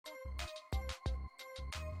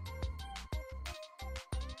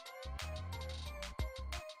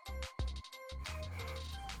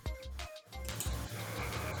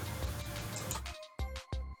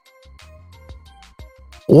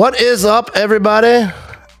What is up, everybody?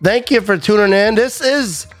 Thank you for tuning in. This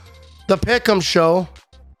is the Pick'em Show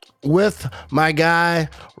with my guy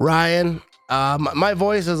Ryan. My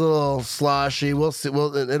voice is a little sloshy. We'll see.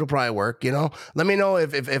 It'll probably work. Let me know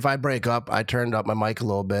if I break up. I turned up my mic a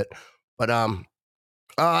little bit, but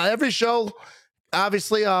every show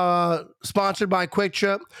obviously sponsored by Quick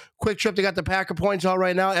Trip. Quick Trip, they got the Packer points all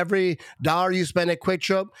right now. Every dollar you spend at Quick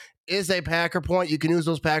Trip is a Packer point. You can use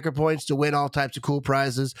those Packer points to win all types of cool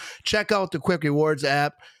prizes. Check out the Quick Rewards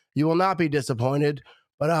app. You will not be disappointed.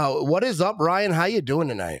 But what is up, Ryan? How you doing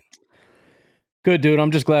tonight? Good, dude.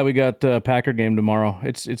 I'm just glad we got a Packer game tomorrow.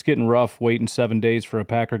 It's getting rough waiting 7 days for a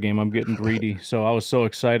Packer game. I'm getting greedy. So I was so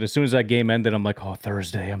excited. As soon as that game ended, I'm like, oh,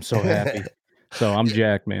 Thursday. I'm so happy. So I'm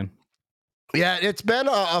jacked, man. Yeah, it's been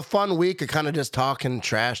a fun week of kind of just talking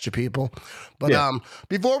trash to people. But Yeah.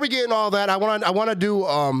 before we get in all that, I want to do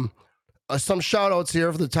some shout outs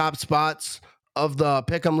here for the top spots of the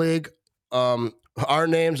Pick'em League. Our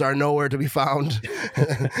names are nowhere to be found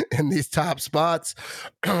in these top spots.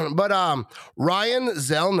 But Ryan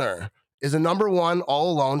Zellner is a number one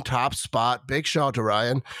all alone top spot. Big shout out to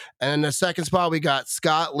Ryan. And in the second spot, we got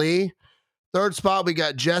Scott Lee. Third spot, we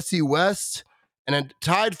got Jesse West. And then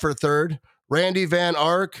tied for third, Randy Van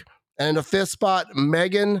Ark. And in the fifth spot,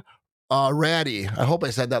 Megan Ratty. I hope I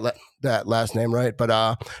said that last name right.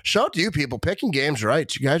 But shout out to you people picking games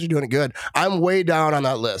right. You guys are doing it good. I'm way down on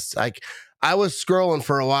that list. I was scrolling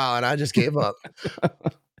for a while and I just gave up.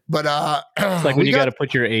 But it's like when you got to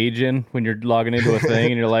put your age in when you're logging into a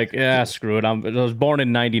thing and you're like, yeah, screw it. I was born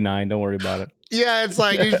in 99. Don't worry about it. Yeah, it's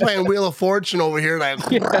like you're playing Wheel of Fortune over here, like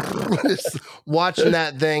just watching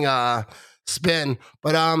that thing spin.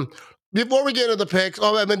 But before we get into the picks,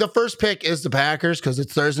 the first pick is the Packers because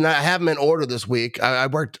it's Thursday night. I have them in order this week. I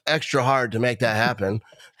worked extra hard to make that happen.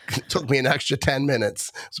 It took me an extra 10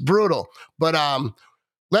 minutes. It's brutal. But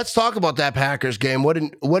let's talk about that Packers game. What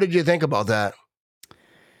did you think about that?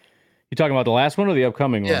 You talking about the last one or the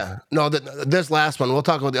upcoming one? Yeah, no, this last one. We'll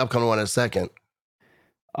talk about the upcoming one in a second.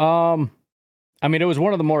 I mean, it was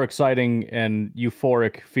one of the more exciting and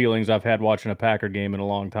euphoric feelings I've had watching a Packer game in a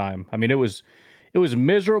long time. I mean, it was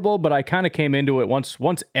miserable, but I kind of came into it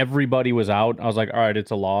once everybody was out. I was like, all right, it's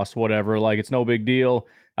a loss, whatever. Like, it's no big deal.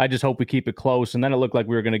 I just hope we keep it close. And then it looked like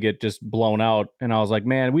we were going to get just blown out. And I was like,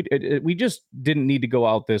 man, we just didn't need to go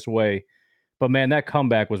out this way. But man, that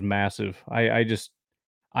comeback was massive. I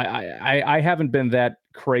haven't been that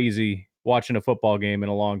crazy watching a football game in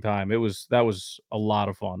a long time. That was a lot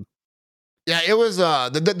of fun. Yeah, it was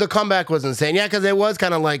the comeback was insane. Yeah, because it was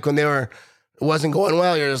kind of like when it wasn't going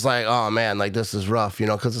well, you're just like, oh man, like this is rough,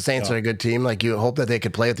 because the Saints are a good team. Like you hope that they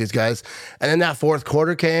could play with these guys. And then that fourth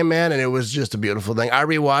quarter came, man, and it was just a beautiful thing. I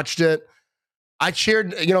rewatched it. I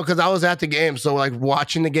cheered, because I was at the game. So like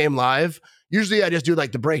watching the game live, usually I just do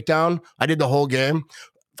like the breakdown. I did the whole game.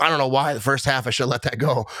 I don't know why the first half I should let that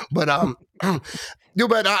go. But dude,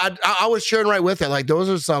 but I was cheering right with it. Like those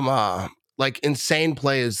are some like insane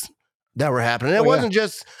plays that were happening. It wasn't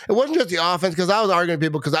just the offense, because I was arguing with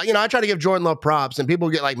people because I try to give Jordan Love props and people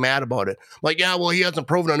get like mad about it. Like, yeah, well, he hasn't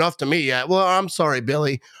proven enough to me yet. Well, I'm sorry,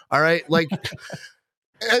 Billy. All right. Like,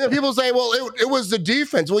 and then people say, well, it was the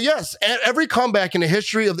defense. Well, yes, every comeback in the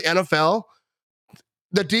history of the NFL,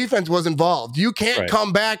 the defense was involved. You can't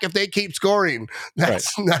come back if they keep scoring.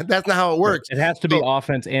 That's not how it works. It has to be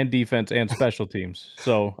offense and defense and special teams.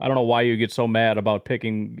 So I don't know why you get so mad about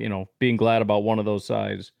picking, being glad about one of those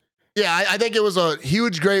sides. Yeah, I think it was a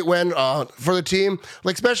huge, great win for the team.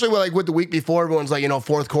 Like especially with the week before, everyone's like,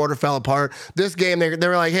 fourth quarter fell apart. This game, they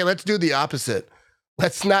were like, hey, let's do the opposite.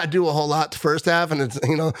 Let's not do a whole lot the first half, and it's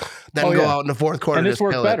then go out in the fourth quarter. And this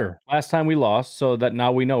worked better. Last time we lost, so that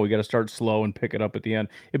now we know we got to start slow and pick it up at the end.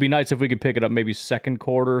 It'd be nice if we could pick it up maybe second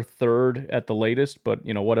quarter, third at the latest, but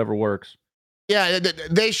whatever works. Yeah,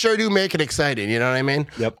 they sure do make it exciting. You know what I mean?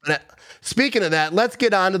 Yep. But, speaking of that, let's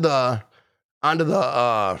get onto the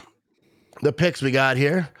picks we got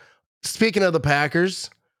here. Speaking of the Packers,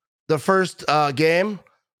 the first game,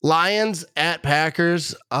 Lions at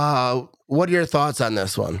Packers. What are your thoughts on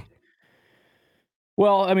this one?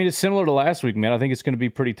 Well, I mean, it's similar to last week, man. I think it's going to be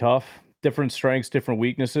pretty tough. Different strengths, different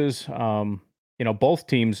weaknesses. Both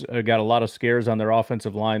teams got a lot of scares on their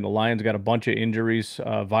offensive line. The Lions got a bunch of injuries.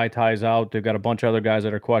 Vitai's out. They've got a bunch of other guys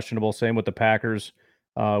that are questionable. Same with the Packers.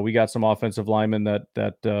 We got some offensive linemen that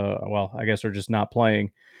I guess are just not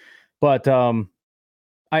playing. But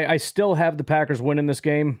I still have the Packers winning this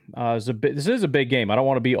game. This is a big game. I don't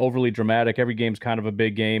want to be overly dramatic. Every game's kind of a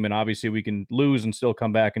big game, and obviously we can lose and still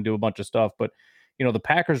come back and do a bunch of stuff. But the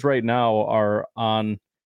Packers right now are on.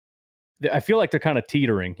 I feel like they're kind of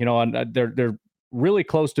teetering. And they're really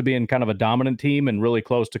close to being kind of a dominant team and really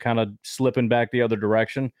close to kind of slipping back the other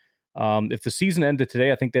direction. If the season ended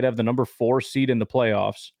today, I think they'd have the number 4 seed in the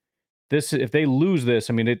playoffs. If they lose this,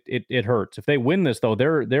 I mean, it hurts. If they win this, though,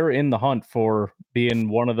 they're in the hunt for being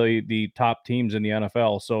one of the top teams in the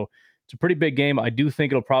NFL. So it's a pretty big game. I do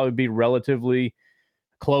think it'll probably be relatively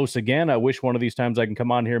close again. I wish one of these times I can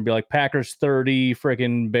come on here and be like Packers 30,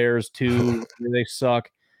 freaking Bears 2. They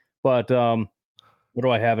suck. But what do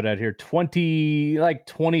I have it at here?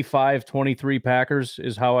 25, 23 Packers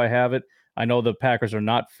is how I have it. I know the Packers are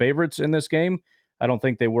not favorites in this game. I don't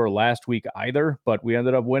think they were last week either, but we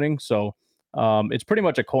ended up winning. So it's pretty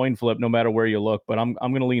much a coin flip no matter where you look, but I'm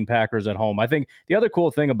going to lean Packers at home. I think the other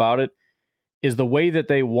cool thing about it is the way that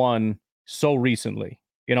they won so recently.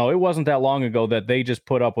 You know, it wasn't that long ago that they just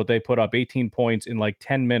put up what they put up, 18 points in like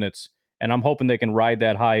 10 minutes. And I'm hoping they can ride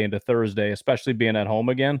that high into Thursday, especially being at home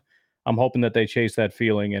again. I'm hoping that they chase that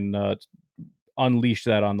feeling and unleash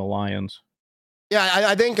that on the Lions. Yeah,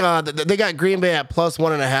 I think they got Green Bay at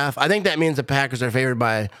 +1.5. I think that means the Packers are favored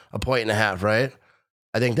by 1.5, right?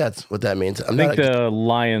 I think that's what that means. I think the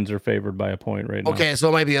Lions are favored by a point right now. Okay, so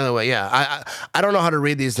it might be the other way. Yeah, I don't know how to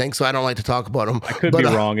read these things, so I don't like to talk about them. I could be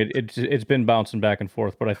wrong. It's been bouncing back and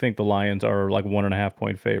forth, but I think the Lions are like 1.5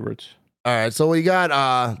 point favorites. All right, so we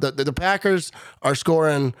got the Packers are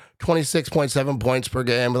scoring 26.7 points per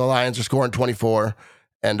game, but the Lions are scoring 24.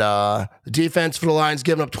 And the defense for the Lions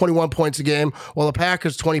giving up 21 points a game, while the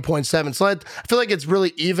Packers 20.7. So I feel like it's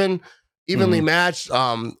really evenly matched.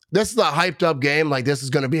 This is a hyped up game. Like this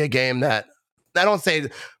is going to be a game that I don't say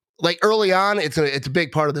like early on. It's a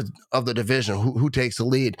big part of the division. Who takes the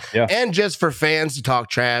lead? Yeah. And just for fans to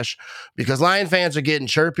talk trash because Lion fans are getting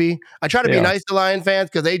chirpy. I try to be nice to Lion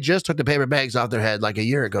fans because they just took the paper bags off their head like a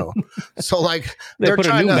year ago. So like they put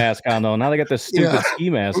a new mask on though. Now they got this stupid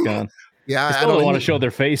ski mask on. Yeah, I don't want to show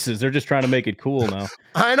their faces. They're just trying to make it cool now.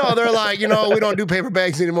 I know. They're like, we don't do paper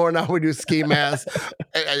bags anymore. Now we do ski masks.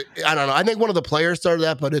 I don't know. I think one of the players started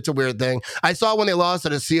that, but it's a weird thing. I saw when they lost to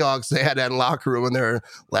the Seahawks, they had that in the locker room and they were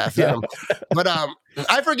laughing at them. But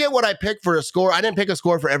I forget what I picked for a score. I didn't pick a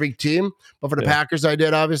score for every team, but for the Packers I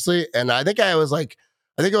did, obviously. And I think it was like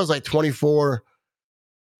 24,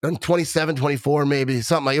 27, 24, maybe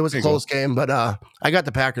something like it was a close game, but I got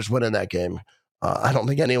the Packers winning that game. I don't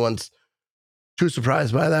think anyone's too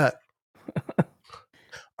surprised by that.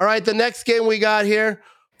 All right, the next game we got here,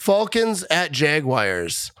 Falcons at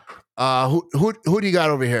Jaguars. Who do you got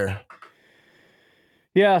over here?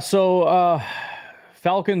 Yeah, so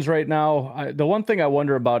Falcons right now. The one thing I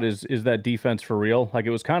wonder about is that defense for real? Like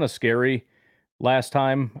it was kind of scary last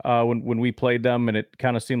time when we played them, and it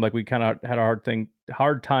kind of seemed like we kind of had a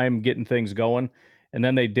hard time getting things going. And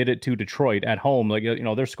then they did it to Detroit at home. Like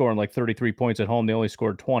they're scoring like 33 points at home. They only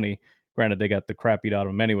scored 20. Granted, they got the crap beat out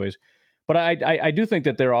of them anyways. But I do think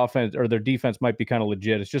that their offense or their defense might be kind of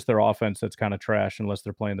legit. It's just their offense that's kind of trash unless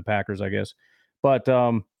they're playing the Packers, I guess. But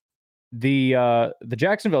the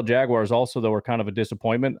Jacksonville Jaguars also, though, were kind of a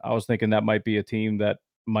disappointment. I was thinking that might be a team that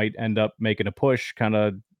might end up making a push, kind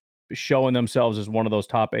of showing themselves as one of those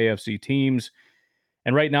top AFC teams.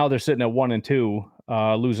 And right now they're sitting at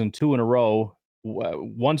 1-2, losing 2 in a row.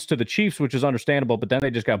 Once to the Chiefs, which is understandable, but then they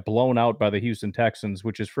just got blown out by the Houston Texans,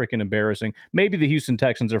 which is freaking embarrassing. Maybe the Houston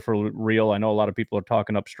Texans are for real. I know a lot of people are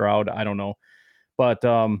talking up Stroud. I don't know. But,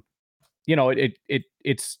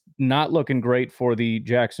 it's not looking great for the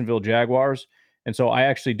Jacksonville Jaguars. And so I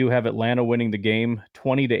actually do have Atlanta winning the game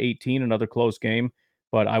 20-18, another close game.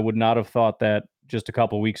 But I would not have thought that just a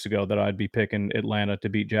couple weeks ago that I'd be picking Atlanta to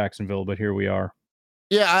beat Jacksonville, but here we are.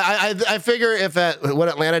 Yeah, I figure if what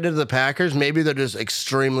Atlanta did to the Packers, maybe they're just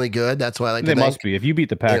extremely good. That's why I like. They must be. If you beat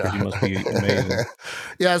the Packers, you must be amazing.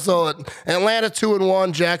 Yeah. So Atlanta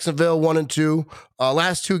 2-1, Jacksonville 1-2.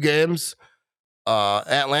 Last 2 games,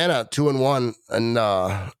 Atlanta 2-1,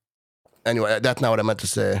 and anyway, that's not what I meant to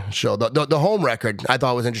say. Show the home record I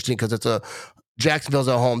thought was interesting because it's Jacksonville's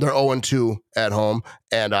at home. They're 0-2 at home,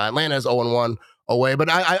 and Atlanta's 0-1 away. But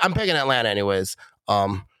I'm picking Atlanta anyways.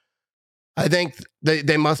 I think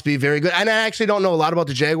they must be very good. And I actually don't know a lot about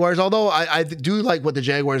the Jaguars, although I do like what the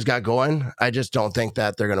Jaguars got going. I just don't think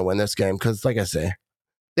that they're going to win this game because, like I say,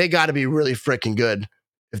 they got to be really freaking good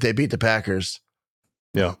if they beat the Packers.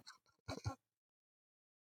 Yeah.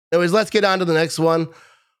 Anyways, let's get on to the next one.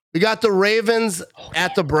 We got the Ravens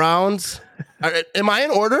at the Browns. Am I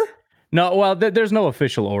in order? No, well, there's no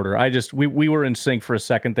official order. We were in sync for a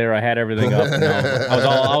second there. I had everything up.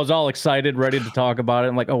 I was all excited, ready to talk about it.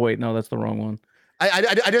 I'm like, oh wait, no, that's the wrong one.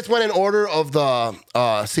 I just went in order of the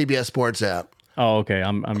CBS Sports app. Oh, okay.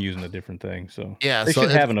 I'm using a different thing. So yeah, they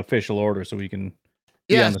should have an official order so we can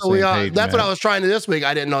be Yeah, on the so we same are. page, That's what man. I was trying to this week.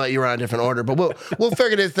 I didn't know that you were on a different order, but we'll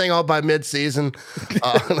figure this thing out by mid-season.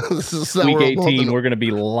 So Week we're both 18, we're going to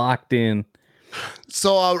be locked in.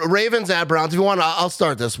 So Ravens at Browns. If you want, I'll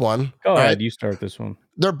start this one. Go All ahead. right, You start this one.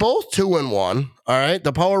 they're both 2-1. All right,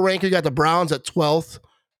 the power ranking got the Browns at 12th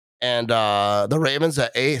and the Ravens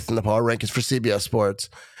at 8th in the power rankings for CBS Sports.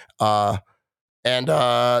 Yeah,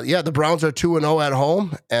 the Browns are 2-0 at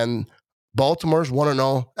home, and Baltimore's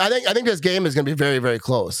 1-0. I think this game is going to be very, very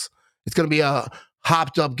close. It's going to be a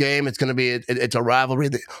hopped up game. It's going to be it's a rivalry.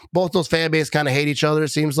 Both those fan bases kind of hate each other. It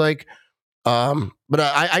seems like. But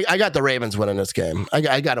I got the Ravens winning this game.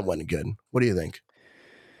 I got them winning good. What do you think?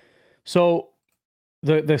 So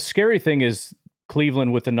the scary thing is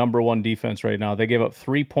Cleveland with the number one defense right now. They gave up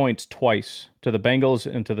 3 points twice to the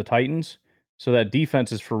Bengals and to the Titans. So that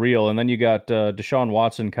defense is for real. And then you got Deshaun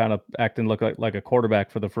Watson kind of acting like a quarterback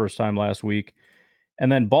for the first time last week.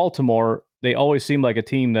 And then Baltimore, they always seem like a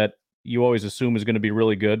team that you always assume is going to be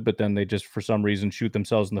really good, but then they just, for some reason, shoot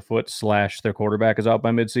themselves in the foot, / their quarterback is out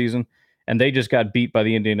by midseason. And they just got beat by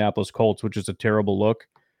the Indianapolis Colts, which is a terrible look.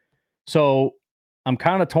 So I'm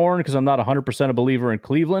kind of torn because I'm not 100% a believer in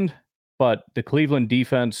Cleveland, but the Cleveland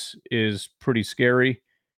defense is pretty scary.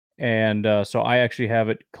 And so I actually have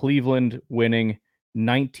it Cleveland winning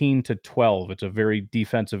 19-12. It's a very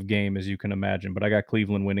defensive game, as you can imagine, but I got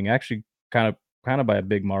Cleveland winning actually kind of by a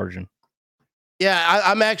big margin. Yeah,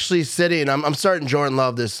 I'm actually sitting. I'm starting Jordan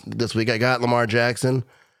Love this week. I got Lamar Jackson.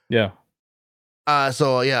 Yeah.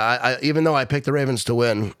 So yeah, I even though I picked the Ravens to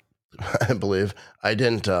win, I believe I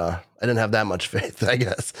didn't have that much faith, I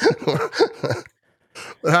guess.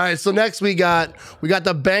 All right, so next we got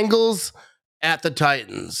the Bengals at the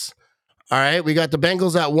Titans. All right, we got the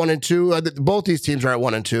Bengals at 1-2. Both these teams are at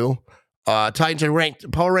 1-2. Titans are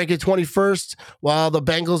ranked power ranking 21st, while the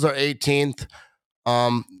Bengals are 18th.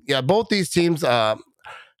 Yeah, both these teams.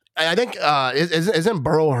 I think isn't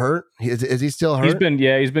Burrow hurt? Is he still hurt?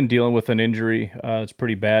 He's been dealing with an injury. It's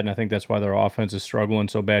pretty bad, and I think that's why their offense is struggling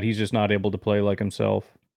so bad. He's just not able to play like himself.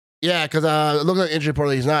 Yeah, because looking at injury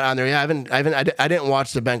report, he's not on there. Yeah, I didn't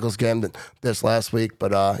watch the Bengals game this last week,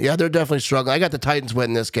 but yeah, they're definitely struggling. I got the Titans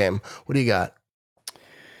winning this game. What do you got?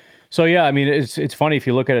 So yeah, I mean it's funny if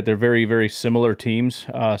you look at it. They're very very similar teams.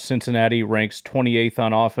 Cincinnati ranks 28th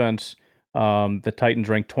on offense. The Titans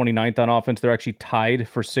ranked 29th on offense. They're actually tied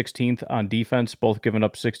for 16th on defense, both giving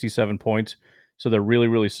up 67 points. So they're really,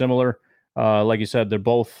 really similar. Like you said, they're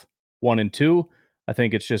both 1-2. I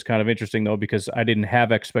think it's just kind of interesting though, because I didn't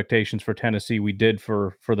have expectations for Tennessee. We did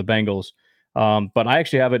for the Bengals. But I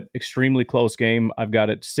actually have an extremely close game. I've got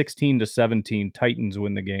it 16-17. Titans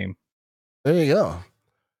win the game. There you go.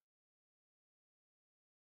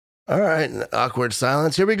 All right, awkward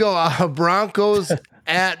silence. Here we go. Broncos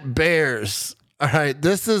at Bears. All right,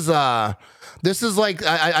 this is like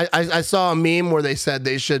I saw a meme where they said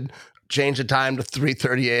they should change the time to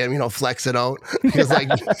 3:30 a.m. Flex it out because like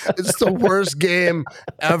it's the worst game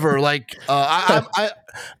ever. Like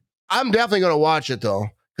I'm definitely gonna watch it though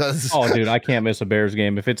because oh, dude, I can't miss a Bears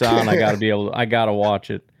game if it's on. I gotta watch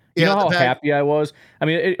it. You know how happy I was? I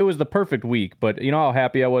mean, it was the perfect week, but you know how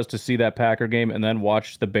happy I was to see that Packer game and then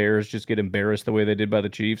watch the Bears just get embarrassed the way they did by the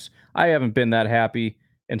Chiefs? I haven't been that happy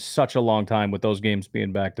in such a long time with those games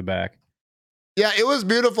being back to back. Yeah, it was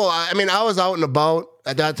beautiful. I mean, I was out and about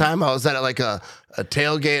at that time. I was at like a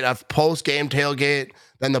tailgate, a post-game tailgate,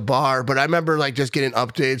 then the bar. But I remember like just getting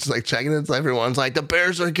updates, like checking it. Everyone's like, the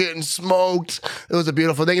Bears are getting smoked. It was a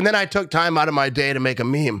beautiful thing. And then I took time out of my day to make a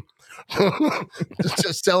meme.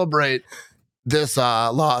 to celebrate this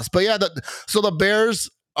loss. But yeah, so the Bears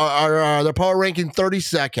are their power ranking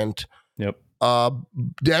 32nd. Yep.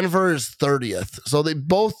 Denver is 30th. So they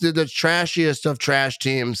both did the trashiest of trash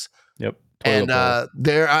teams. Yep. And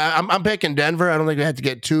I'm picking Denver. I don't think we have to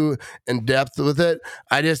get too in depth with it.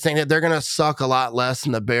 I just think that they're going to suck a lot less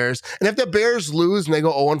than the Bears. And if the Bears lose and they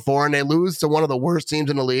go 0-4 and they lose to one of the worst teams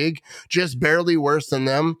in the league, just barely worse than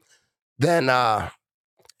them, then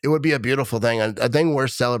it would be a beautiful thing, a thing worth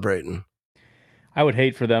celebrating. I would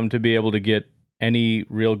hate for them to be able to get any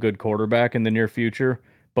real good quarterback in the near future,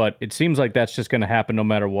 but it seems like that's just going to happen no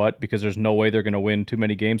matter what because there's no way they're going to win too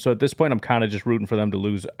many games. So at this point, I'm kind of just rooting for them to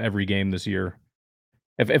lose every game this year.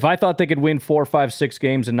 If I thought they could win 4, 5, 6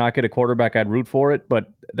 games and not get a quarterback, I'd root for it, but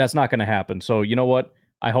that's not going to happen. So you know what?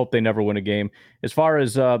 I hope they never win a game. As far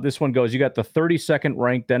as this one goes, you got the 32nd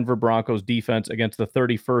ranked Denver Broncos defense against the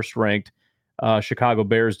 31st ranked Chicago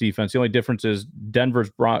Bears defense. The only difference is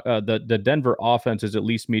the Denver offense is at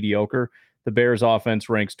least mediocre. The Bears offense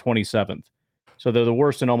ranks 27th. So they're the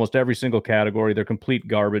worst in almost every single category. They're complete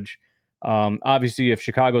garbage. Obviously, if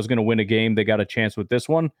Chicago's going to win a game, they got a chance with this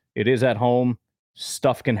one. It is at home.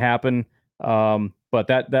 stuff can happen. But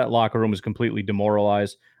that locker room is completely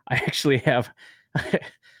demoralized. I actually have I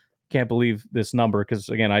can't believe this number because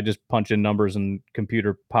again, I just punch in numbers and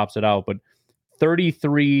computer pops it out. But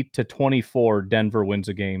 33-24, Denver wins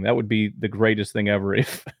a game. That would be the greatest thing ever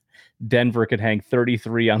if Denver could hang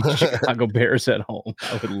 33 on the Chicago Bears at home.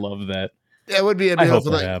 I would love that. It would be a I hope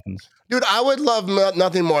beautiful that thing. happens. Dude, I would love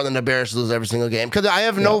nothing more than the Bears to lose every single game because I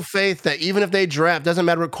have no faith that even if they draft, doesn't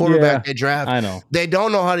matter what quarterback they draft, I know. they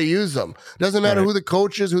don't know how to use them. Doesn't matter who the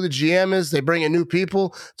coach is, who the GM is, they bring in new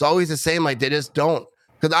people. It's always the same. Like they just don't.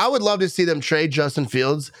 Because I would love to see them trade Justin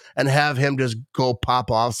Fields and have him just go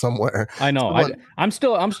pop off somewhere. I know. I'm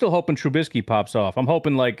still hoping Trubisky pops off. I'm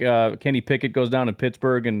hoping like Kenny Pickett goes down in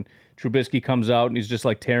Pittsburgh and Trubisky comes out and he's just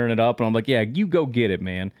like tearing it up. And I'm like, yeah, you go get it,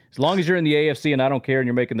 man. As long as you're in the AFC and I don't care and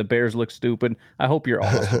you're making the Bears look stupid, I hope you're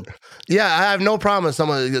awesome. Yeah, I have no problem with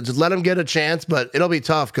someone. Just let them get a chance, but it'll be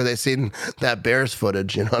tough because they've seen that Bears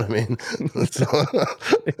footage. You know what I mean? So,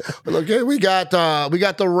 okay, we got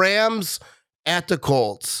the Rams at the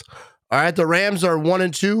Colts. All right, the Rams are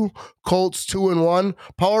 1-2, Colts 2-1.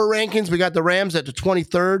 Power rankings, we got the Rams at the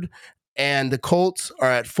 23rd, and the Colts are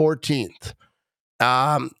at 14th.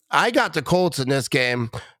 I got the Colts in this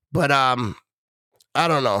game, but I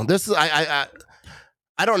don't know. This is I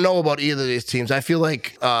don't know about either of these teams. I feel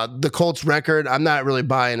like the Colts record, I'm not really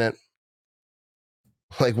buying it,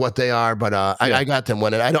 like what they are, but I got them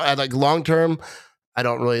winning. I like long term. I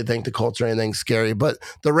don't really think the Colts are anything scary, but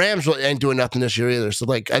the Rams really ain't doing nothing this year either. So,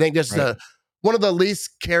 like, I think this is one of the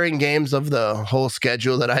least caring games of the whole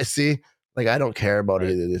schedule that I see. Like, I don't care about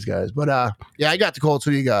either of these guys. But, yeah, I got the Colts.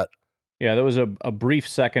 Who you got? Yeah, there was a brief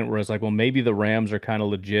second where it's like, well, maybe the Rams are kind of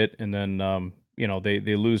legit. And then,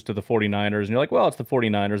 they lose to the 49ers. And you're like, well, it's the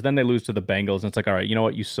 49ers. Then they lose to the Bengals. And it's like, all right, you know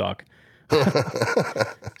what? You suck.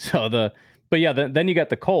 But yeah, then you got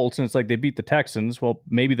the Colts, and it's like they beat the Texans. Well,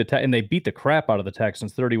 maybe and they beat the crap out of the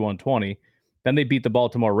Texans 31-20. Then they beat the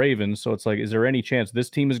Baltimore Ravens. So it's like, is there any chance this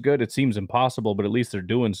team is good? It seems impossible, but at least they're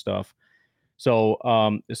doing stuff. So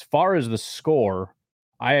as far as the score,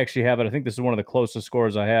 I actually have it. I think this is one of the closest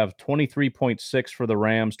scores I have. 23.6 for the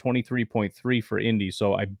Rams, 23.3 for Indy.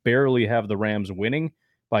 So I barely have the Rams winning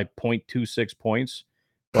by 0.26 points.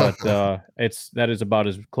 But that is about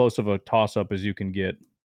as close of a toss-up as you can get.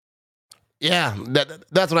 Yeah,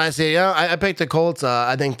 that's what I see. Yeah, I picked the Colts.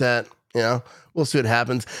 I think that, we'll see what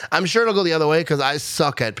happens. I'm sure it'll go the other way because I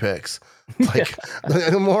suck at picks. Like,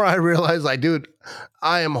 the more I realize, like, dude,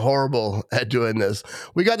 I am horrible at doing this.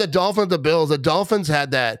 We got the Dolphins, the Bills. The Dolphins had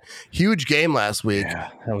that huge game last week. Yeah,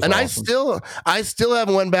 that was and awesome. I still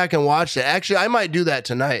haven't went back and watched it. Actually, I might do that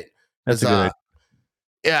tonight. That's a good idea.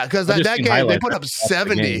 Yeah, because that game, they put up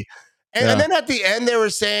 70. And then at the end, they were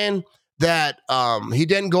saying that he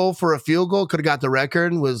didn't go for a field goal, could have got the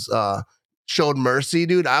record, showed mercy,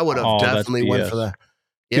 dude. I would have definitely went for that.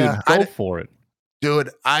 Yeah, dude, go for it.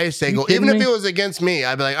 Dude, I say go. Even if it was against me,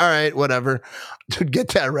 I'd be like, all right, whatever. Dude, get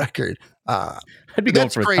that record. I'd be going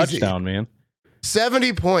for a touchdown, man.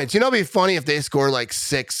 70 points. It'd be funny if they score like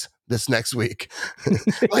 6 this next week.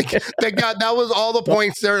 Like that was all the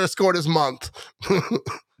points they're scored this month.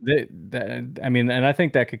 And I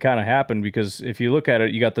think that could kind of happen because if you look at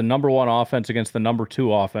it, you got the number 1 offense against the number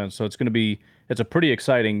 2 offense. So it's a pretty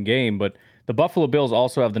exciting game, but the Buffalo Bills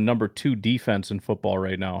also have the number 2 defense in football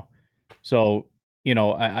right now. So,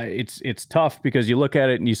 it's tough because you look at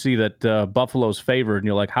it and you see that Buffalo's favored and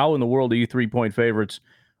you're like, how in the world are you 3-point favorites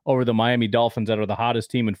over the Miami Dolphins that are the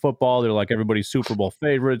hottest team in football? They're like everybody's Super Bowl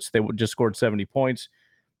favorites. They just scored 70 points.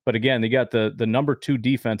 But again, they got the number 2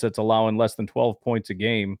 defense that's allowing less than 12 points a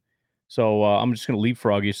game. So I'm just going to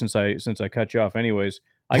leapfrog you since I cut you off. Anyways,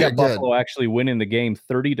 I got Buffalo actually winning the game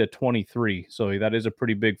 30-23. So that is a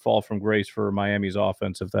pretty big fall from grace for Miami's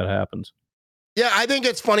offense if that happens. Yeah, I think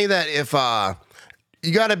it's funny that if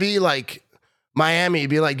you got to be like Miami,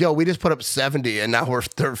 be like, yo, we just put up 70 and now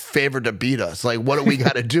they're favored to beat us. Like, what do we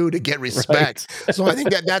got to do to get respect? Right. So I think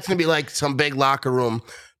that's going to be like some big locker room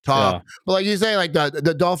talk. Yeah. But like you say, like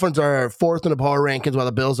the Dolphins are 4th in the power rankings while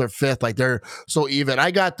the Bills are 5th. Like they're so even. I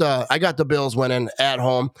got the Bills winning at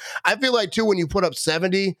home. I feel like too, when you put up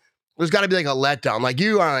 70, there's got to be like a letdown. Like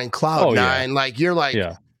you are in cloud 9. Yeah. Like you're like,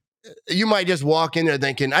 you might just walk in there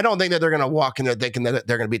thinking, I don't think that they're going to walk in there thinking that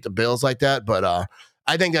they're going to beat the Bills like that. But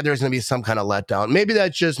I think that there's going to be some kind of letdown. Maybe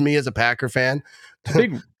that's just me as a Packer fan.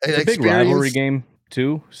 It's a big rivalry game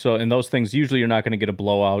too. So in those things, usually you're not going to get a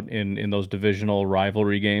blowout in those divisional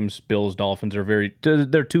rivalry games. Bills, Dolphins are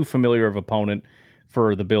they're too familiar of opponent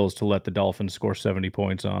for the Bills to let the Dolphins score 70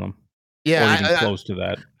 points on them. Yeah, or even close to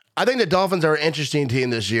that. I think the Dolphins are an interesting team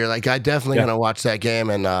this year. Like I definitely going to watch that game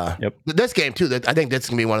and this game too. I think that's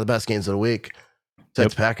going to be one of the best games of the week.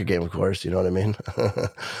 That's Packer game, of course. You know what I mean?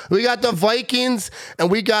 We got the Vikings and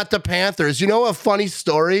we got the Panthers. You know, a funny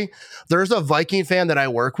story? There's a Viking fan that I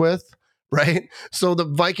work with, right? So the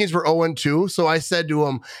Vikings were 0-2. So I said to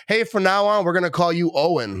him, hey, from now on, we're going to call you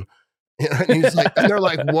Owen. And he's like, and they're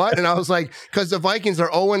like, what? And I was like, because the Vikings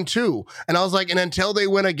are 0-2. And I was like, and until they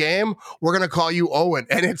win a game, we're going to call you Owen.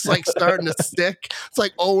 And it's like starting to stick. It's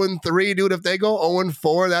like 0-3, dude. If they go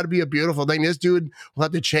 0-4, that'd be a beautiful thing. This dude will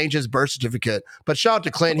have to change his birth certificate. But shout out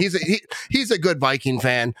to Clint. He's a good Viking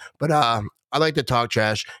fan. But I like to talk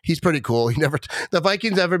trash. He's pretty cool. The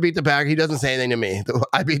Vikings ever beat the Packers. He doesn't say anything to me.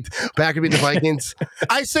 Packer beat the Vikings.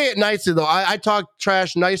 I say it nicely though. I talk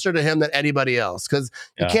trash nicer to him than anybody else because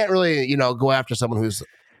you can't really, go after someone who's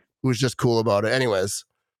just cool about it. Anyways,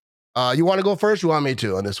 you want to go first? You want me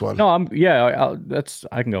to on this one? No, I can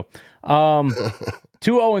go.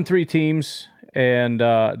 2-0-3 teams, and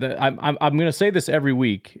I'm going to say this every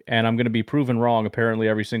week, and I'm going to be proven wrong apparently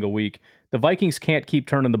every single week. The Vikings can't keep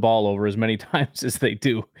turning the ball over as many times as they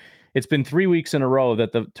do. It's been 3 weeks in a row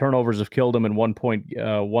that the turnovers have killed them in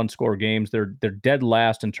 1 score games. They're dead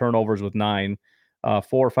last in turnovers with 9,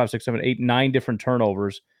 4, 5, 6, 7, 8, 9 different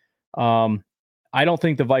turnovers. I don't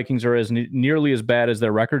think the Vikings are nearly as bad as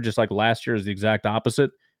their record. Just like last year is the exact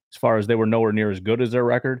opposite, as far as they were nowhere near as good as their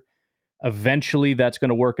record. Eventually, that's going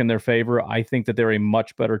to work in their favor. I think that they're a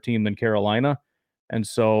much better team than Carolina, and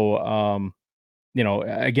so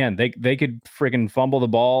again, they could friggin' fumble the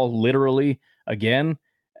ball literally again,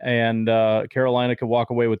 and Carolina could walk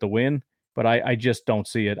away with the win. But I just don't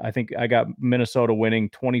see it. I think I got Minnesota winning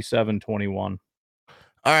 27-21.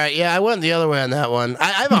 All right, yeah, I went the other way on that one.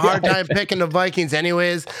 I have a hard time picking the Vikings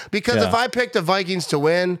anyways, because if I pick the Vikings to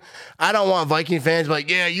win, I don't want Viking fans to be like,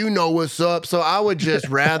 yeah, you know what's up. So I would just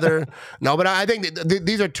rather no, but I think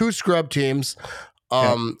these are two scrub teams.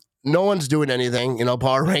 No one's doing anything.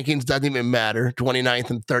 Power rankings doesn't even matter.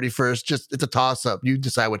 29th and 31st, just it's a toss up. You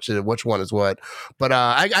decide which one is what. But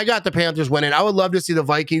I got the Panthers winning. I would love to see the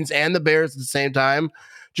Vikings and the Bears at the same time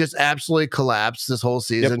just absolutely collapse this whole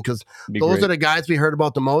season because those are the guys we heard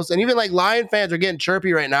about the most. And even like Lion fans are getting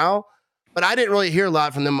chirpy right now, but I didn't really hear a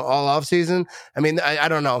lot from them all off season. I mean, I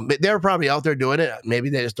don't know. They're probably out there doing it. Maybe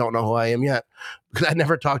they just don't know who I am yet because I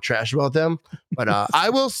never talk trash about them. But I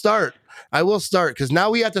will start because now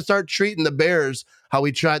we have to start treating the Bears how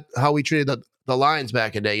we treated the Lions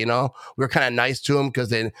back in the day. We were kind of nice to them because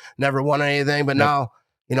they never won anything. But now,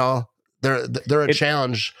 they're a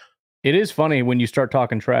challenge. It is funny when you start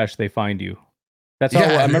talking trash, they find you. That's how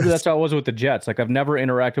I remember. That's how it was with the Jets. Like I've never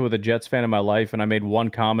interacted with a Jets fan in my life, and I made one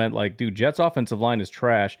comment like, "Dude, Jets offensive line is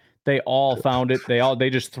trash." They all found it. They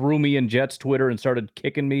just threw me in Jets Twitter and started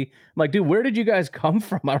kicking me. I'm like, dude, where did you guys come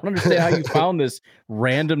from? I don't understand how you found this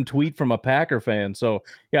random tweet from a Packer fan. So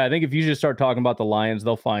yeah, I think if you just start talking about the Lions,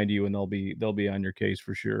 they'll find you and they'll be on your case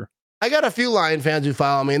for sure. I got a few Lion fans who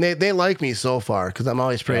follow me, and they like me so far because I'm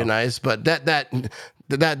always pretty nice. But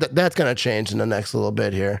that's gonna change in the next little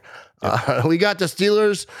bit here. We got the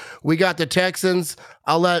Steelers, we got the Texans.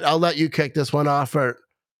 I'll let you kick this one off.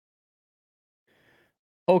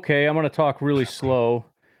 Okay, I'm gonna talk really slow.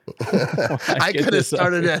 I could have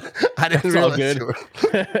started it. I didn't realize. All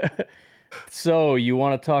good. So you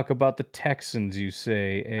want to talk about the Texans? You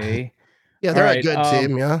say, eh? Yeah, they're a good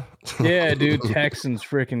team, yeah. Yeah, dude, Texans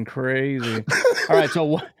freaking crazy. All right,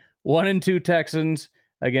 so 1-2 Texans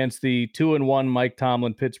against the 2-1 Mike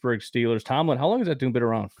Tomlin Pittsburgh Steelers. Tomlin, how long has that dude been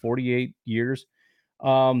around? 48 years.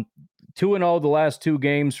 2-0 the last 2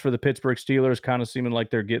 games for the Pittsburgh Steelers, kind of seeming like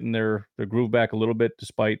they're getting their groove back a little bit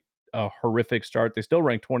despite a horrific start. They still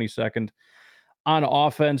rank 22nd on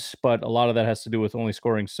offense, but a lot of that has to do with only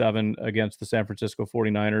scoring 7 against the San Francisco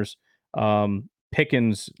 49ers.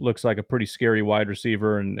 Pickens looks like a pretty scary wide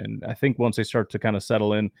receiver, and I think once they start to kind of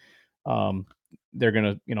settle in, they're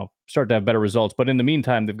going to start to have better results. But in the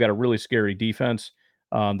meantime, they've got a really scary defense.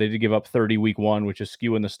 They did give up 30 week 1, which is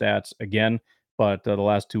skewing the stats again, but the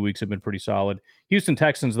last 2 weeks have been pretty solid. Houston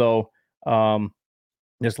Texans, though,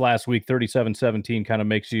 this last week, 37-17 kind of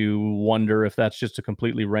makes you wonder if that's just a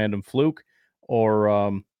completely random fluke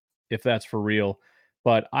or if that's for real.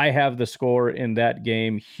 But I have the score in that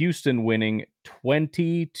game, Houston winning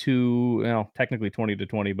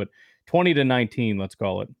 20-20, but 20-19, let's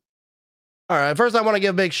call it. All right. First, I want to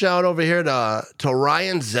give a big shout over here to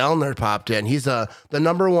Ryan Zellner popped in. He's the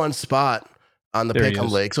number 1 spot on the Pick'em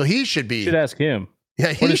League, so he should be. Should ask him.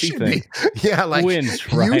 Yeah, he should be. Yeah, like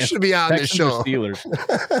wins, Ryan? You should be on Texans this show. Steelers.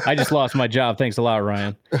 I just lost my job. Thanks a lot,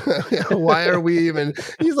 Ryan. Why are we even?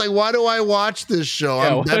 He's like, why do I watch this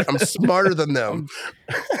show? I'm smarter than them.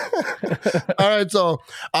 All right, so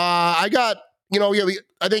I got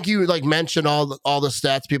I think you like mentioned all the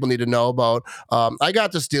stats people need to know about. I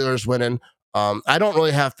got the Steelers winning. I don't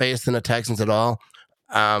really have faith in the Texans at all.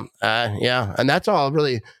 Yeah, and that's all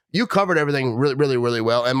really. You covered everything really, really, really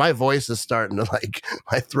well, and my voice is starting to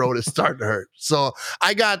my throat is starting to hurt. So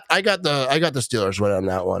I got the Steelers winning on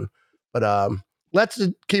that one. But let's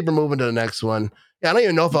keep moving to the next one. Yeah, I don't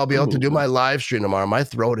even know if I'll be able to do my live stream tomorrow. My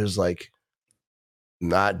throat is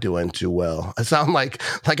not doing too well. I sound like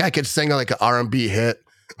I could sing like an R&B hit.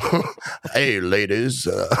 Hey, ladies.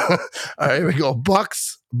 All right, here we go.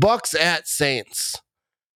 Bucks at Saints.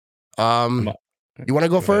 You want to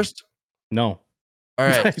go first? No. All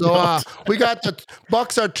right. So we got the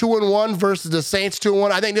Bucks are 2-1 versus the Saints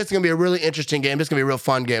 2-1. I think this is going to be a really interesting game. This is going to be a real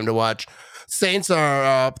fun game to watch. Saints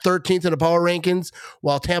are 13th in the power rankings,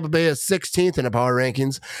 while Tampa Bay is 16th in the power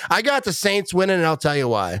rankings. I got the Saints winning, and I'll tell you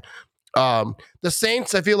why. The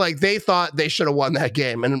Saints, I feel like they thought they should have won that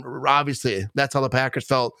game. And obviously, that's how the Packers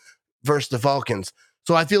felt versus the Falcons.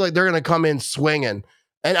 So I feel like they're going to come in swinging.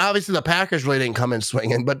 And obviously, the Packers really didn't come in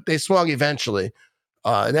swinging, but they swung eventually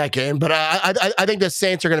in that game. But I think the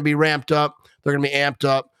Saints are going to be ramped up. They're going to be amped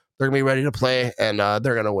up. They're going to be ready to play, and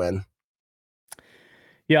they're going to win.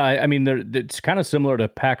 Yeah, I mean, it's kind of similar to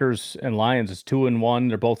Packers and Lions. It's 2-1.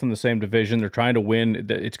 They're both in the same division. They're trying to win.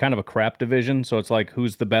 It's kind of a crap division, so it's like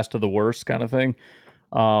who's the best of the worst kind of thing.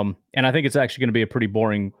 And I think it's actually going to be a pretty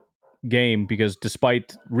boring game because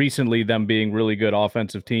despite recently them being really good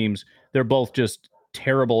offensive teams, they're both just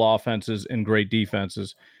terrible offenses and great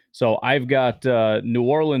defenses. So I've got New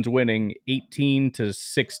Orleans winning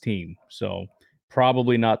 18-16. So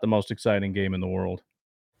probably not the most exciting game in the world.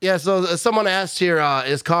 Yeah, so someone asked here,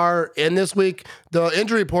 is Carr in this week? The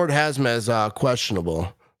injury report has him as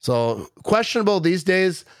questionable. So questionable these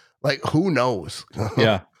days, like who knows?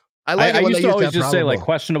 Yeah. I used to always just say like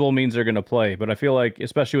questionable means they're going to play, but I feel like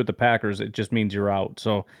especially with the Packers, it just means you're out.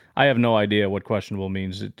 So I have no idea what questionable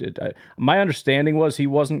means. My understanding was he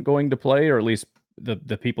wasn't going to play, or at least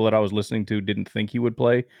the people that I was listening to didn't think he would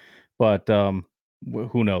play. But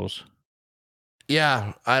who knows?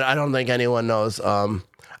 Yeah, I don't think anyone knows.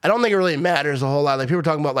 I don't think it really matters a whole lot. Like people are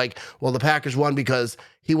talking about like, well, the Packers won because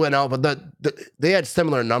he went out, but they had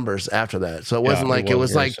similar numbers after that. So it wasn't it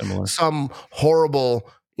was like similar. Some horrible,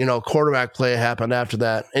 quarterback play happened after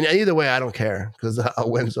that. And either way, I don't care because a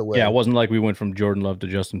win's a win. Yeah, it wasn't like we went from Jordan Love to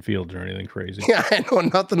Justin Fields or anything crazy. Yeah, I know,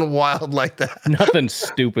 nothing wild like that. Nothing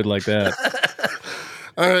stupid like that.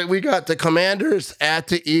 All right, we got the Commanders at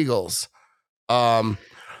the Eagles.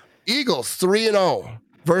 Eagles 3-0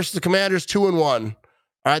 versus the Commanders 2-1.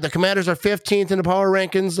 All right, the Commanders are 15th in the power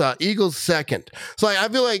rankings. Eagles second. So I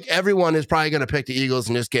feel like everyone is probably going to pick the Eagles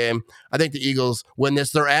in this game. I think the Eagles win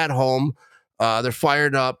this. They're at home. They're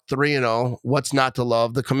fired up 3-0. What's not to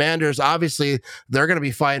love? The Commanders, obviously, they're going to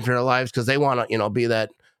be fighting for their lives because they want to, be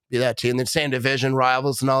that team, the same division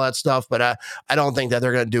rivals and all that stuff. But I don't think that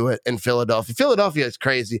they're going to do it in Philadelphia. Philadelphia is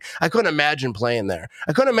crazy. I couldn't imagine playing there.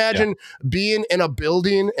 I couldn't imagine being in a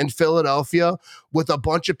building in Philadelphia with a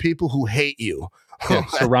bunch of people who hate you. Yeah,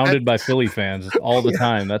 surrounded by Philly fans all the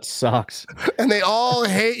time. That sucks. And they all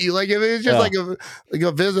hate you. Like if it's just like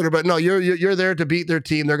a visitor, but no, you're there to beat their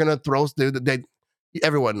team. They're gonna throw.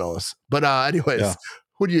 Everyone knows. But anyways,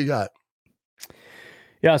 who do you got?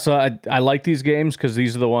 Yeah, so I like these games because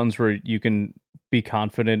these are the ones where you can be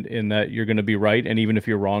confident in that you're going to be right, and even if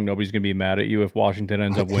you're wrong, nobody's going to be mad at you if Washington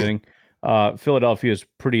ends up winning. Philadelphia is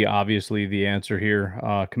pretty obviously the answer here.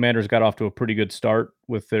 Commanders got off to a pretty good start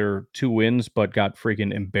with their 2 wins, but got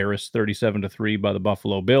freaking embarrassed 37-3 by the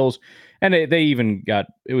Buffalo Bills. And they even got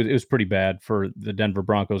it was pretty bad for the Denver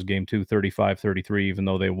Broncos game too, 35-33, even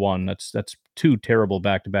though they won. That's 2 terrible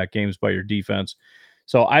back-to-back games by your defense.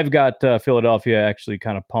 So I've got Philadelphia actually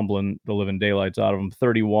kind of pummeling the living daylights out of them,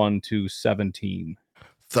 31-17.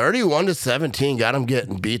 31-17 got them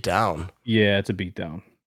getting beat down. Yeah, it's a beatdown.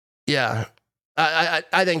 Yeah,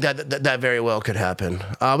 I think that very well could happen.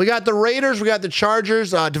 We got the Raiders. We got the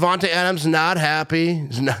Chargers. Devontae Adams not happy.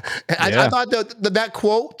 I thought that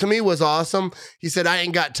quote to me was awesome. He said, "I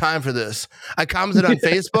ain't got time for this." I commented on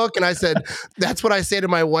Facebook and I said, "That's what I say to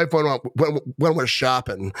my wife when we're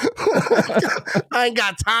shopping." I ain't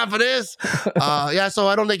got time for this. So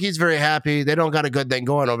I don't think he's very happy. They don't got a good thing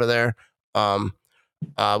going over there.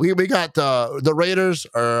 We got the Raiders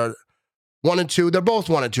are 1-2. They're both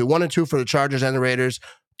 1-2. 1-2 for the Chargers and the Raiders.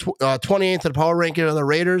 28th in the power ranking of the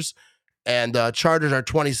Raiders, and Chargers are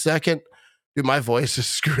 22nd. Dude, my voice is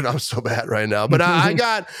screwed up so bad right now. But I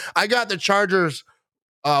got the Chargers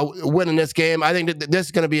winning this game. I think that this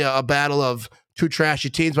is going to be a battle of 2 trashy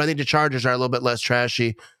teams, but I think the Chargers are a little bit less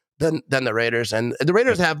trashy than the Raiders. And the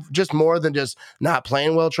Raiders have just more than just not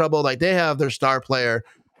playing well trouble. Like they have their star player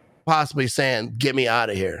possibly saying, "Get me out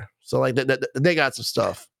of here." So like they got some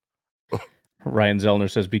stuff. Ryan Zellner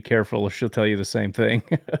says, "Be careful, or she'll tell you the same thing."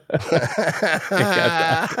 All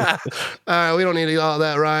right, we don't need all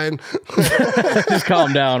that, Ryan. Just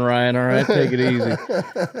calm down, Ryan. All right, take it easy.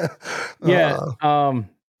 Yeah.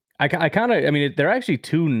 I kind of, I mean, they're actually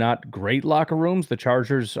two not great locker rooms. The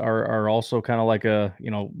Chargers are also kind of like a,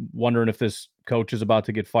 wondering if this coach is about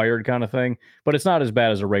to get fired kind of thing. But it's not as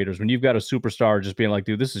bad as the Raiders when you've got a superstar just being like,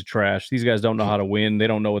 dude, this is trash. These guys don't know how to win. They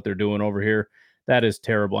don't know what they're doing over here. That is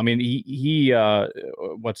terrible. I mean, he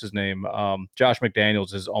what's his name? Josh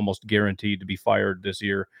McDaniels is almost guaranteed to be fired this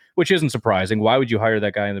year, which isn't surprising. Why would you hire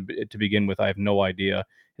that guy to begin with? I have no idea.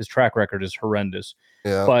 His track record is horrendous.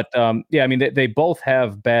 Yeah. But yeah, I mean, they both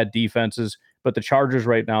have bad defenses, but the Chargers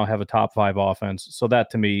right now have a top 5 offense. So that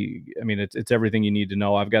to me, I mean, it's everything you need to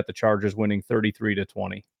know. I've got the Chargers winning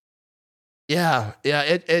 33-20. Yeah,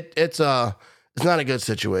 it's not a good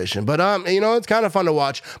situation, but it's kind of fun to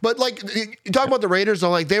watch. But like you talk about the Raiders, though,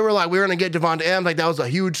 like they were like, we're gonna get Devonta Adams, like that was a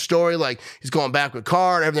huge story. Like he's going back with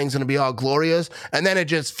Carr, and everything's gonna be all glorious, and then it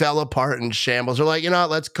just fell apart in shambles. They're like,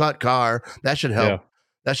 let's cut Carr. That should help. Yeah.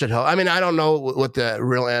 That should help. I mean, I don't know what the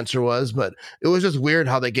real answer was, but it was just weird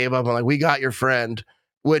how they gave up on like, we got your friend,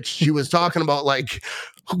 which she was talking about, like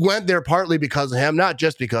went there partly because of him, not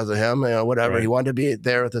just because of him, whatever. Right. He wanted to be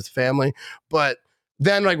there with his family, but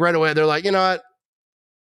then like right away, they're like, you know what?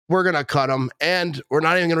 We're going to cut him and we're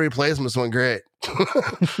not even going to replace him with someone great.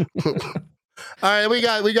 All right, we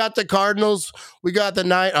got the Cardinals. We got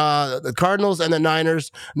the Cardinals and the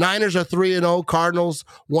Niners. Niners are 3-0. Cardinals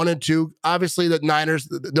 1-2. Obviously, the Niners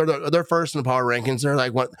they're first in the power rankings. They're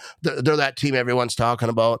like they're that team everyone's talking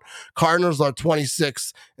about. Cardinals are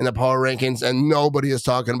 26 in the power rankings, and nobody is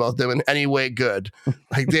talking about them in any way good.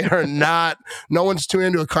 Like they are not. No one's tuned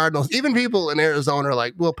into a Cardinals. Even people in Arizona are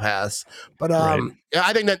like, we'll pass. But Right. yeah,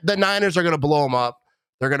 I think that the Niners are going to blow them up.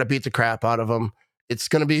 They're going to beat the crap out of them. It's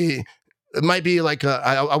going to be. It might be like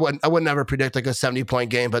I would never predict like a 70-point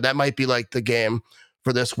game, but that might be like the game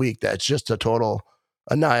for this week. That's just a total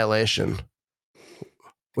annihilation.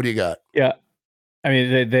 What do you got? Yeah. I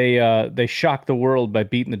mean, they shocked the world by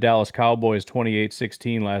beating the Dallas Cowboys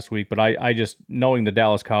 28-16 last week, but I just, knowing the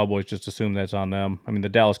Dallas Cowboys, just assume that's on them. I mean, the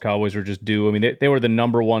Dallas Cowboys are just due. I mean, they were the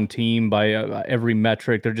number one team by every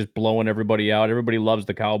metric. They're just blowing everybody out. Everybody loves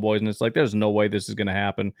the Cowboys, and it's like, there's no way this is going to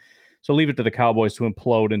happen. So leave it to the Cowboys to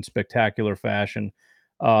implode in spectacular fashion.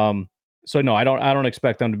 So no, I don't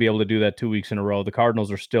expect them to be able to do that 2 weeks in a row. The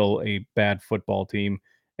Cardinals are still a bad football team,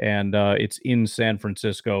 and it's in San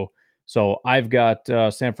Francisco. So I've got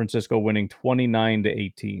San Francisco winning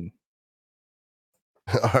 29-18.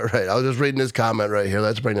 All right, I was just reading this comment right here.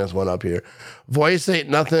 Let's bring this one up here. Voice ain't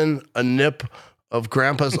nothing. A nip of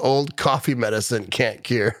grandpa's old coffee medicine can't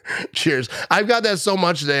cure. Cheers. I've got that so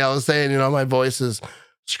much today. I was saying, my voice is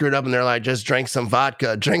screwed up, and they're like, just drink some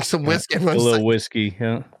vodka, drink some whiskey. A little whiskey,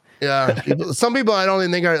 yeah. Yeah, some people I don't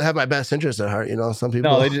even think have my best interest at heart. Some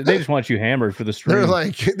people. No, they just want you hammered for the stream. They're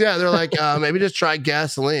like, maybe just try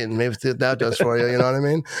gasoline. Maybe that does for you. You know what I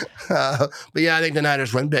mean? But yeah, I think the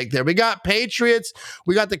Niners win big there. We got Patriots.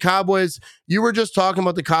 We got the Cowboys. You were just talking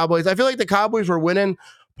about the Cowboys. I feel like the Cowboys were winning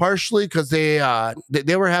partially because they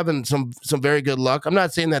were having some very good luck. I'm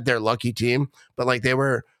not saying that they're a lucky team, but like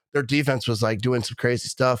their defense was like doing some crazy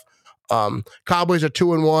stuff. Cowboys are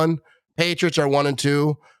 2-1. Patriots are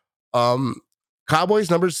 1-2. Cowboys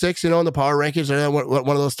number 6, in the power rankings. They're one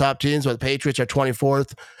of those top teams, but the Patriots are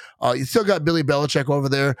 24th. You still got Billy Belichick over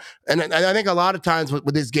there. And I think a lot of times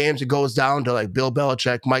with these games, it goes down to like Bill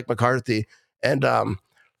Belichick, Mike McCarthy. And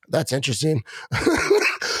that's interesting.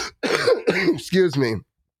 Excuse me.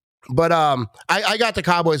 But I got the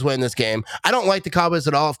Cowboys winning this game. I don't like the Cowboys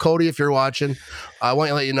at all. If Cody, if you're watching, I want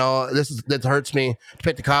to let you know that hurts me to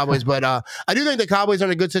pick the Cowboys. But I do think the Cowboys are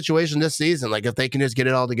in a good situation this season. Like if they can just get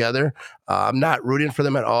it all together, I'm not rooting for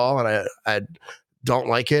them at all, and I don't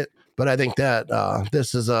like it. But I think that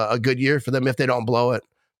this is a good year for them if they don't blow it.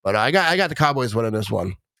 But I got the Cowboys winning this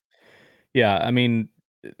one. Yeah, I mean,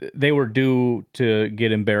 they were due to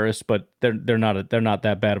get embarrassed, but they're not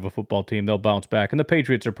that bad of a football team. They'll bounce back, and the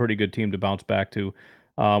Patriots are a pretty good team to bounce back to.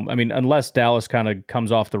 I mean, unless Dallas kind of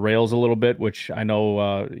comes off the rails a little bit, which I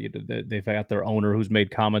know they've got their owner who's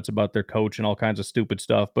made comments about their coach and all kinds of stupid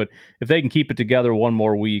stuff. But if they can keep it together one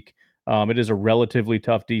more week, it is a relatively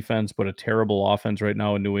tough defense, but a terrible offense right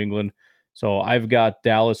now in New England. So I've got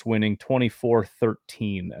Dallas winning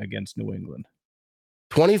 24-13 against New England.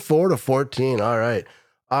 24-14. All right.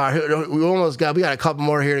 We got a couple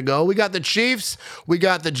more here to go. We got the Chiefs. We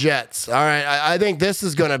got the Jets. All right. I think this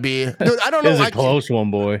is going to be, dude, I don't know. This is a close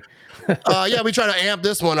one, boy. Yeah, we try to amp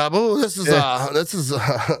this one up. Oh, this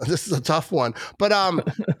is a tough one. But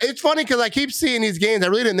it's funny because I keep seeing these games. I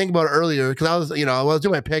really didn't think about it earlier because I was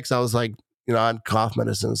doing my picks. I was like, on cough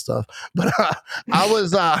medicine and stuff. But I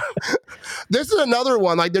was. This is another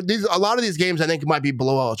one. Like a lot of these games, I think might be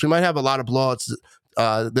blowouts. We might have a lot of blowouts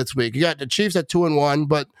this week. You got the Chiefs at 2-1,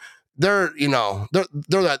 but they're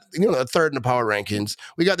that third in the power rankings.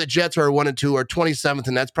 We got the Jets who are 1-2 or 27th,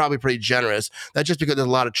 and that's probably pretty generous. That's just because there's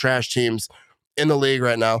a lot of trash teams in the league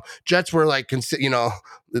right now. Jets were like,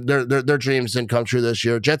 their dreams didn't come true this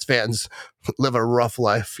year. Jets fans live a rough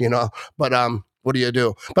life, But what do you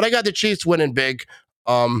do? But I got the Chiefs winning big.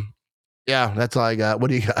 Yeah, that's all I got. What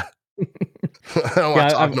do you got? I don't want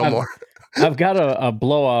to talk no more. I've got a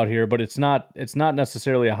blowout here, but it's not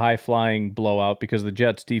necessarily a high-flying blowout because the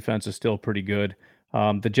Jets' defense is still pretty good.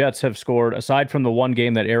 The Jets have scored, aside from the one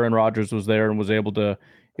game that Aaron Rodgers was there and was able to,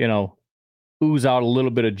 ooze out a little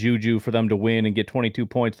bit of juju for them to win and get 22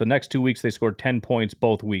 points. The next 2 weeks, they scored 10 points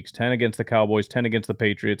both weeks, 10 against the Cowboys, 10 against the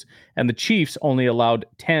Patriots. And the Chiefs only allowed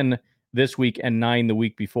 10 this week and 9 the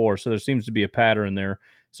week before. So there seems to be a pattern there.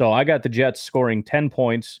 So I got the Jets scoring 10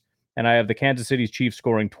 points, and I have the Kansas City Chiefs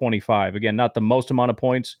scoring 25. Again, not the most amount of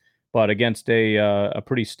points, but against a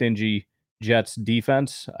pretty stingy Jets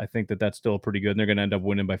defense, I think that's still pretty good. And they're going to end up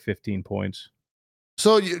winning by 15 points.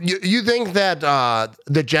 So you think that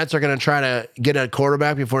the Jets are going to try to get a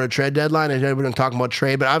quarterback before the trade deadline? And everyone's talking about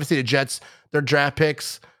trade, but obviously the Jets, their draft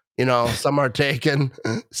picks, some are taken,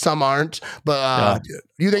 some aren't. But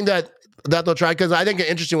you think that they'll try? Because I think an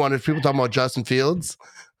interesting one is people talking about Justin Fields.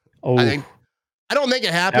 Oh, I don't think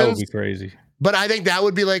it happens. That would be crazy. But I think that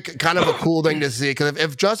would be like kind of a cool thing to see. Because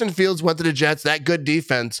if Justin Fields went to the Jets, that good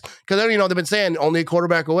defense, because they've been saying only a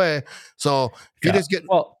quarterback away. So if you just get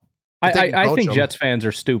I think Jets fans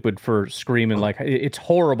are stupid for screaming like it's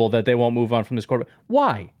horrible that they won't move on from this quarterback.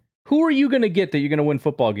 Why? Who are you going to get that you're going to win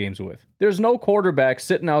football games with? There's no quarterback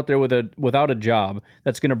sitting out there without a job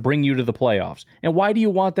that's going to bring you to the playoffs. And why do you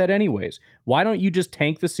want that anyways? Why don't you just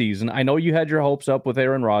tank the season? I know you had your hopes up with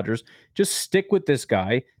Aaron Rodgers. Just stick with this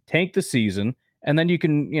guy, tank the season, and then you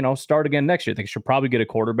can, start again next year. They should probably get a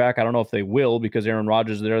quarterback. I don't know if they will because Aaron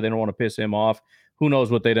Rodgers is there. They don't want to piss him off. Who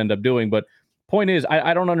knows what they'd end up doing, but point is,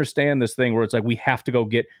 I don't understand this thing where it's like we have to go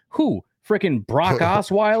get who? Freaking Brock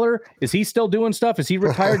Osweiler? Is he still doing stuff? Is he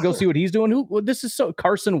retired? Go see what he's doing. This is so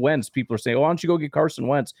Carson Wentz. People are saying, why don't you go get Carson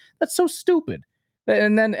Wentz? That's so stupid.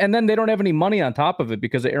 And then they don't have any money on top of it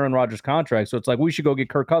because of Aaron Rodgers' contract. So it's like we should go get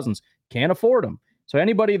Kirk Cousins. Can't afford him. So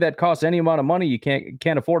anybody that costs any amount of money, you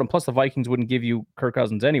can't afford him. Plus the Vikings wouldn't give you Kirk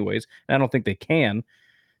Cousins anyways. And I don't think they can.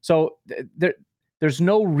 So there's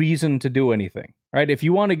no reason to do anything. Right, if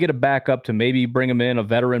you want to get a backup to maybe bring him in, a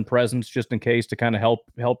veteran presence just in case to kind of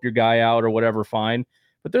help your guy out or whatever, fine.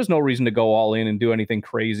 But there's no reason to go all in and do anything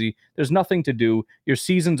crazy. There's nothing to do. Your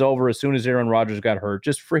season's over as soon as Aaron Rodgers got hurt.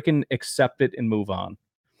 Just freaking accept it and move on.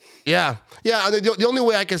 Yeah. The only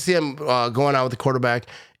way I can see him going out with the quarterback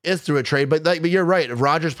is through a trade. But you're right. If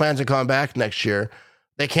Rodgers plans to come back next year,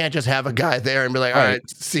 they can't just have a guy there and be like, all right,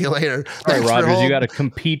 see you later. All right, Rodgers, you got to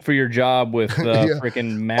compete for your job with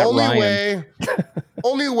freaking Matt Ryan.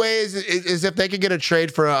 Only way is if they could get a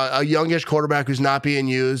trade for a youngish quarterback who's not being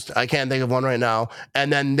used. I can't think of one right now.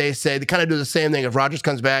 And then they kind of do the same thing. If Rodgers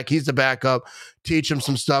comes back, he's the backup, teach him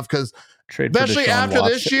some stuff because especially after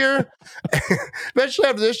this year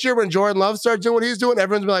when Jordan Love starts doing what he's doing,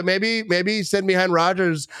 everyone's be like, maybe sitting behind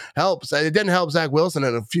Rodgers helps. It didn't help Zach Wilson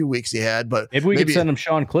in a few weeks he had, but maybe we could send him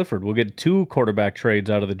Sean Clifford. We'll get 2 quarterback trades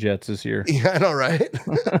out of the Jets this year. Yeah, I know, right?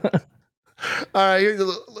 All right,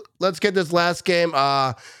 let's get this last game.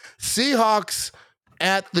 Seahawks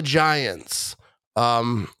at the Giants.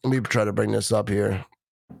 Let me try to bring this up here.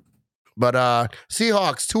 But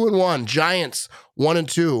Seahawks 2-1, Giants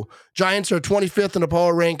 1-2. Giants are 25th in the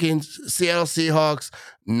power rankings. Seattle Seahawks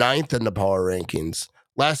 9th in the power rankings.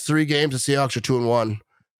 Last 3 games, the Seahawks are 2-1,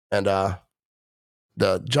 and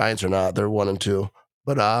the Giants are not. They're 1-2.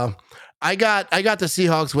 But I got the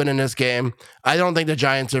Seahawks winning this game. I don't think the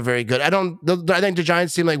Giants are very good. I think the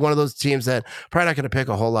Giants seem like one of those teams that probably not going to pick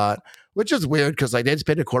a whole lot, which is weird because like they just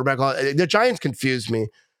paid a quarterback. The Giants confused me.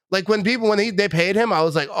 Like when they paid him, I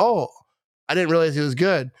was like, oh, I didn't realize he was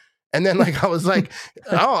good. And then like I was like,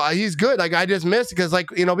 oh, he's good. Like I just missed because like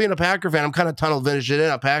being a Packer fan, I'm kind of tunnel vision in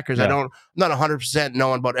on Packers. Yeah. I'm not 100%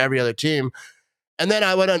 knowing about every other team. And then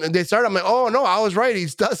I went on and they started. I'm like, oh no, I was right. He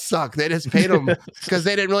does suck. They just paid him because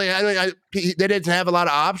they didn't really. They didn't have a lot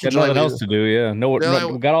of options. Got nothing else to do. Yeah, no,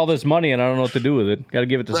 like, got all this money and I don't know what to do with it. Got to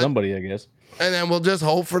give it to somebody, I guess. And then we'll just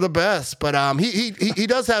hope for the best. But he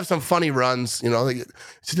does have some funny runs. You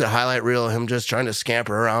see the highlight reel of him just trying to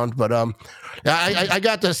scamper around. But I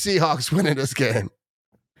got the Seahawks winning this game.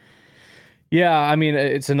 Yeah, I mean,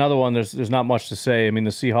 it's another one. There's not much to say. I mean, the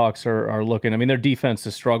Seahawks are looking. I mean, their defense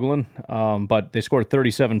is struggling, but they scored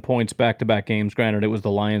 37 points back-to-back games. Granted, it was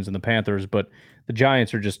the Lions and the Panthers, but the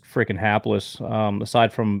Giants are just freaking hapless.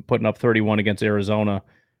 Aside from putting up 31 against Arizona,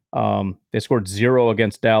 they scored 0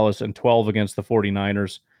 against Dallas and 12 against the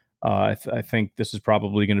 49ers. I think this is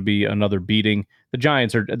probably going to be another beating. The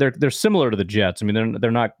Giants they're similar to the Jets. I mean,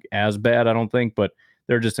 they're not as bad, I don't think, but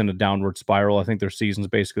they're just in a downward spiral. I think their season's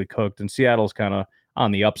basically cooked, and Seattle's kind of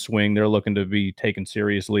on the upswing. They're looking to be taken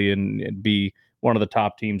seriously and be one of the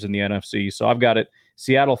top teams in the NFC. So I've got it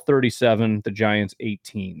Seattle 37, the Giants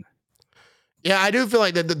 18. Yeah, I do feel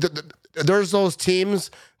like there's those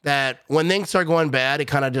teams that when things start going bad, it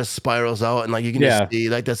kind of just spirals out, and like you can just see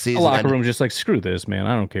like the season. The locker room just like, screw this, man.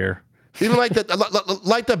 I don't care. Even like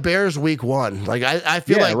the Bears week 1. Like I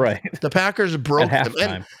feel like the Packers broke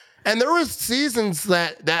them. And there was seasons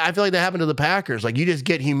that I feel like that happened to the Packers. Like you just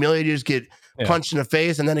get humiliated, you just get punched in the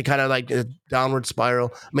face, and then it kind of like a downward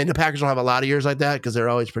spiral. I mean, the Packers don't have a lot of years like that because they're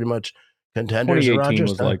always pretty much contenders. 2018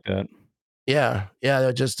 was like that. Yeah,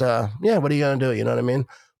 they're just what are you gonna do? You know what I mean?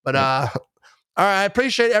 But all right, I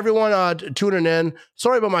appreciate everyone tuning in.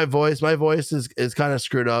 Sorry about my voice. My voice is kind of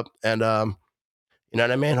screwed up, and you know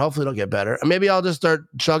what I mean? Hopefully it'll get better. Maybe I'll just start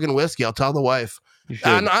chugging whiskey. I'll tell the wife.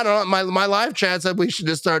 I don't know. My live chat said we should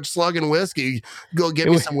just start slugging whiskey. Go get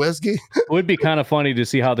me some whiskey. It would be kind of funny to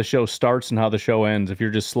see how the show starts and how the show ends if you're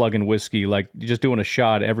just slugging whiskey, like you're just doing a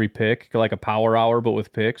shot every pick, like a power hour, but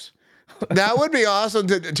with picks. That would be awesome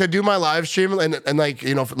to do my live stream and like,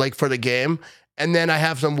 like for the game. And then I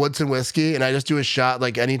have some Woodson whiskey and I just do a shot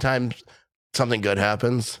like anytime something good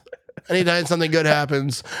happens. Anytime something good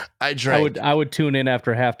happens, I drink. I would tune in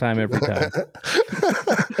after halftime every time.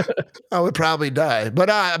 I would probably die, but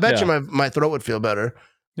I bet you my throat would feel better.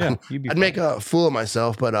 Yeah, I'd make a fool of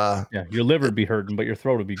myself, but your liver would be hurting, but your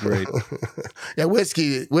throat would be great. Yeah,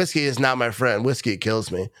 whiskey is not my friend. Whiskey kills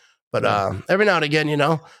me, but every now and again,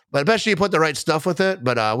 But especially you put the right stuff with it.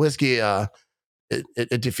 But whiskey,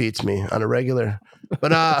 it defeats me on a regular.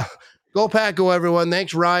 But go Pack, go everyone!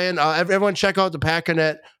 Thanks, Ryan. Everyone, check out the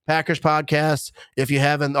Packernet Packers podcast if you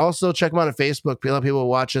haven't. Also, check them out on Facebook. A lot of people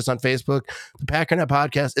watch us on Facebook. The Packernet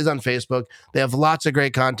podcast is on Facebook. They have lots of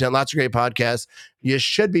great content, lots of great podcasts. You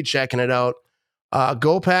should be checking it out.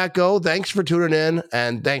 Go Pack, go! Thanks for tuning in,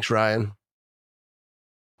 and thanks, Ryan.